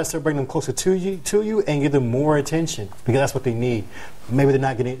 Sometimes it's best to bring them closer to you and give them more attention because that's what they need. Maybe they're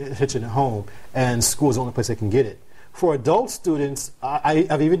not getting attention at home, and school is the only place they can get it. For adult students,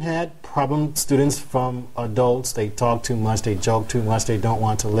 I've even had problem students from adults. They talk too much, they joke too much, they don't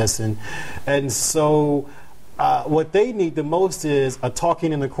want to listen, and so what they need the most is a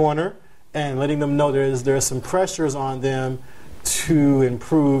talking in the corner and letting them know there's some pressures on them to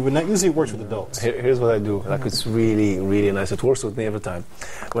improve, and that usually works with adults. Here's what I do. Like it's really, really nice. It works with me every time.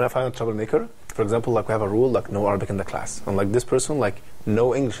 When I find a troublemaker, for example, like we have a rule like no Arabic in the class, and like this person like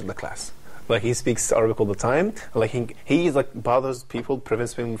no English in the class. Like he speaks Arabic all the time. Like he like bothers people,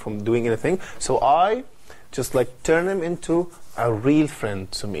 prevents people from doing anything. So I just like turn him into a real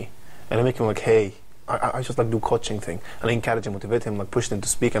friend to me, and I make him like, hey, I just like do coaching thing and I encourage him, motivate him, like push him to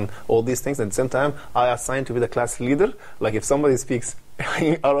speak and all these things. At the same time, I assign to be the class leader. Like if somebody speaks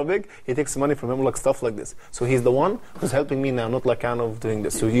Arabic, he takes money from him, like stuff like this. So he's the one who's helping me now, not like kind of doing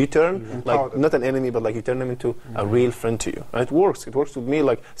this. So you turn like not an enemy, but like you turn him into a real friend to you. And it works. It works with me.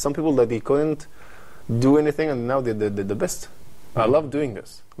 Like some people that they couldn't do anything, and now they're the best. I love doing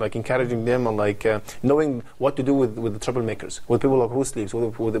this, like encouraging them and like knowing what to do with the troublemakers, with people like who sleeps,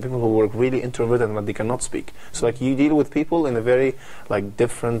 with the people who work really introverted and that they cannot speak. So like you deal with people in a very like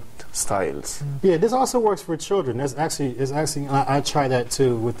different styles. Yeah, this also works for children. It's actually I try that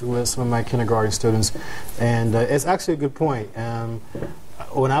too with some of my kindergarten students, and it's actually a good point.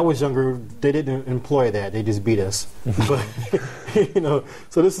 When I was younger, they didn't employ that; they just beat us. But you know,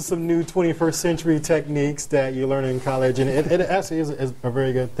 so this is some new 21st century techniques that you learn in college, and it actually is a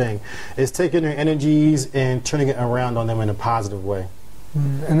very good thing. It's taking their energies and turning it around on them in a positive way.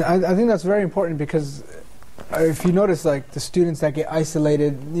 And I think that's very important because if you notice, like the students that get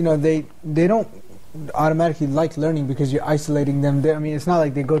isolated, you know, they don't automatically like learning because you're isolating them. I mean, it's not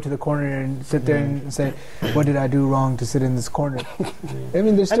like they go to the corner and sit there and say, "What did I do wrong to sit in this corner?" I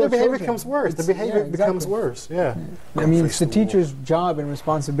mean, there's still and the behavior children. becomes worse. The behavior becomes worse. Yeah. I mean, it's the teacher's job and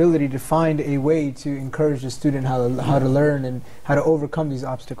responsibility to find a way to encourage the student how to learn and how to overcome these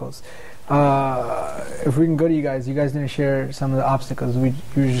obstacles. If we can go to you guys didn't share some of the obstacles. You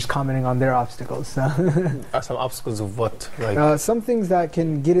were just commenting on their obstacles. Some obstacles of what? Like some things that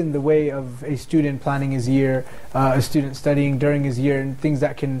can get in the way of a student planning his year, a student studying during his year, and things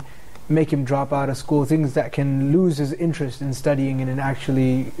that can make him drop out of school, things that can lose his interest in studying and in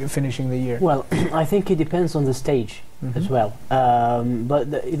actually finishing the year. Well, I think it depends on the stage as well.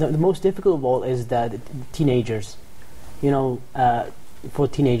 But the most difficult of all is that teenagers, you know, for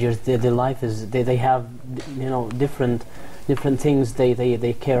teenagers, their life is they have, you know, different things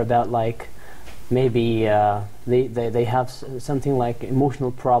they care about. Like maybe they have something like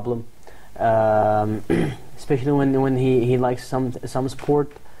emotional problem, especially when he likes some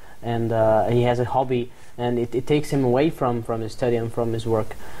sport and he has a hobby, and it takes him away from his study and from his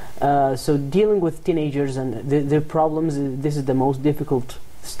work. So dealing with teenagers and their problems, this is the most difficult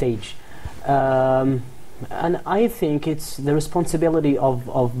stage. And I think it's the responsibility of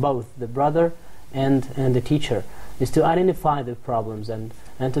both the brother and the teacher is to identify the problems and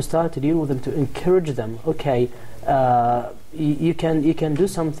to start to deal with them, to encourage them. Okay, you can do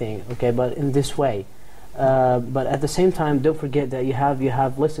something. Okay, but in this way. But at the same time, don't forget that you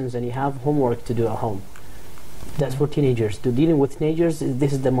have lessons and you have homework to do at home. That's for teenagers. To dealing with teenagers,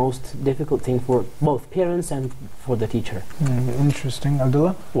 this is the most difficult thing for both parents and for the teacher. Interesting.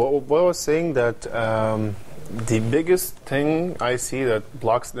 Abdullah? Well, I was saying that the biggest thing I see that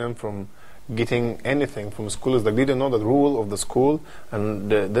blocks them from getting anything from school is like they don't know the rule of the school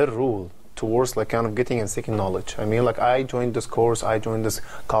and their rule towards like kind of getting and seeking knowledge. I mean, like I joined this course, I joined this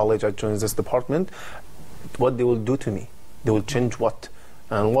college, I joined this department. What they will do to me? They will change what?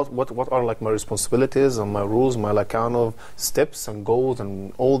 And what are like my responsibilities and my rules, my like kind of steps and goals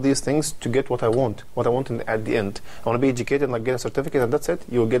and all these things to get what I want at the end. I want to be educated, like get a certificate, and that's it.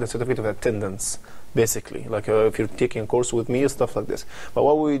 You will get a certificate of attendance, basically. Like if you're taking a course with me, stuff like this. But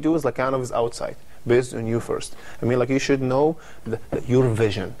what we do is like kind of is outside, based on you first. I mean, like you should know your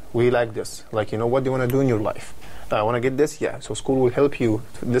vision. We like this. Like, you know, what do you want to do in your life? I want to get this, yeah. So school will help you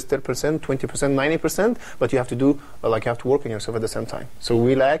this 10%, 20%, 90%, but you have to do, like you have to work on yourself at the same time. So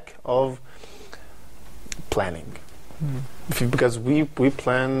we lack of planning. Because we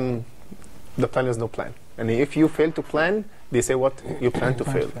plan, the plan is no plan. And if you fail to plan, they say what? You plan to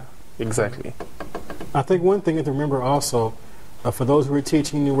fail. Exactly. I think one thing to remember also, for those who are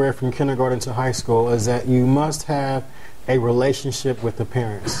teaching anywhere from kindergarten to high school, is that you must have a relationship with the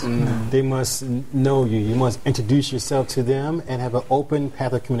parents. They must know you. You must introduce yourself to them and have an open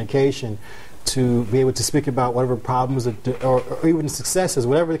path of communication to be able to speak about whatever problems or even successes,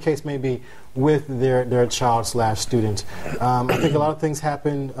 whatever the case may be, with their child/student. I think a lot of things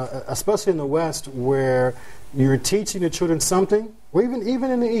happen, especially in the West, where you're teaching the children something, or even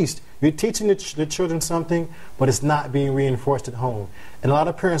in the East, you're teaching the children something, but it's not being reinforced at home. And a lot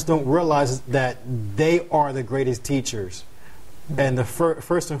of parents don't realize that they are the greatest teachers and the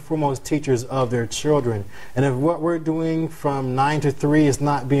first and foremost teachers of their children. And if what we're doing from 9 to 3 is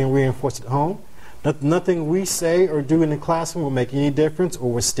not being reinforced at home, nothing we say or do in the classroom will make any difference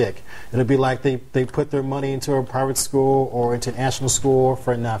or will stick. It'll be like they put their money into a private school or into national school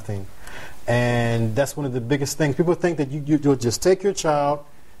for nothing. And that's one of the biggest things. People think that you'll just take your child,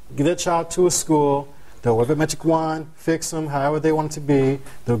 get that child to a school, They'll wave a magic wand, fix them however they want it to be.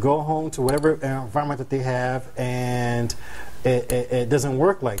 They'll go home to whatever environment that they have, and it doesn't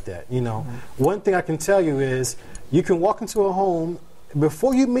work like that. You know, one thing I can tell you is you can walk into a home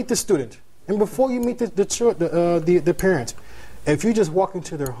before you meet the student and before you meet the parent. If you just walk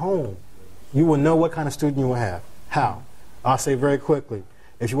into their home, you will know what kind of student you will have. How? I'll say very quickly.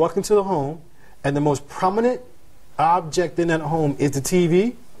 If you walk into the home and the most prominent object in that home is the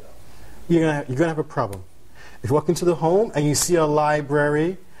TV, you're gonna have a problem. If you walk into the home and you see a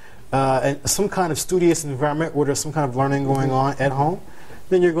library and some kind of studious environment where there's some kind of learning going on at home,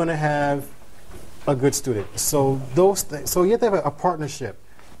 then you're going to have a good student. So those things. So you have to have a partnership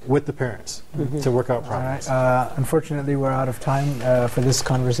with the parents to work out problems. All right. Unfortunately, we're out of time for this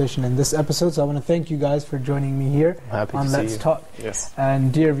conversation in this episode, so I want to thank you guys for joining me here on Let's Talk. Yes.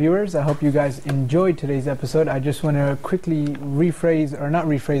 And dear viewers, I hope you guys enjoyed today's episode. I just want to quickly rephrase, or not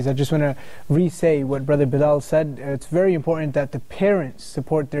rephrase, I just want to re-say what Brother Bilal said. It's very important that the parents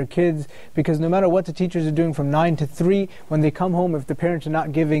support their kids, because no matter what the teachers are doing from 9 to 3, when they come home, if the parents are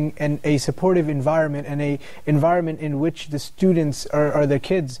not giving a supportive environment and a environment in which the students or the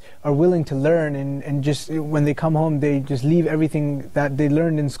kids are willing to learn, and just when they come home they just leave everything that they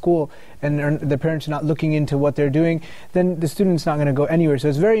learned in school, and the parents are not looking into what they're doing, then the student's not going to go anywhere. So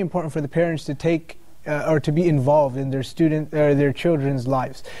it's very important for the parents to take or to be involved in their children's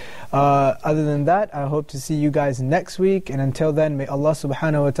lives. Other than that, I hope to see you guys next week, and until then, may Allah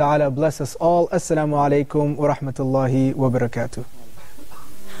subhanahu wa ta'ala bless us all. Assalamu alaikum wa rahmatullahi wa barakatuh.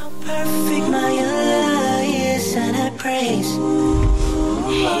 How perfect my Allah is, and I praise Him.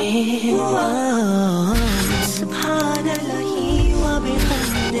 Subhanallah wa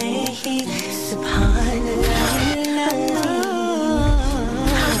bihamdihi, Subhanallah.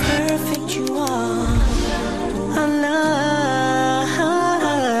 How perfect you are, Allah.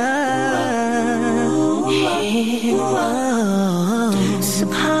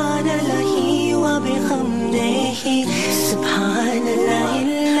 Subhanallah wa bihamdihi, Subhanallah.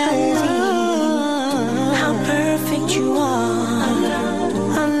 How perfect you are,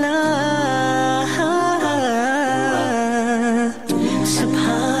 Allah.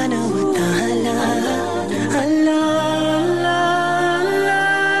 Subhanahu wa ta'ala, Allah,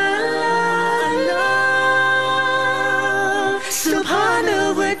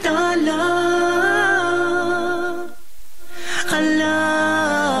 Subhanahu wa ta'ala, Allah,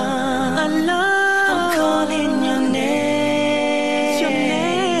 I'm calling your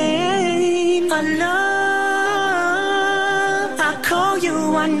name, Allah. I call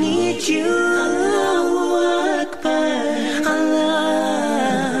you, I need you, Allahu Akbar, Allah.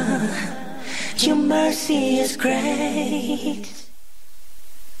 Your mercy is great.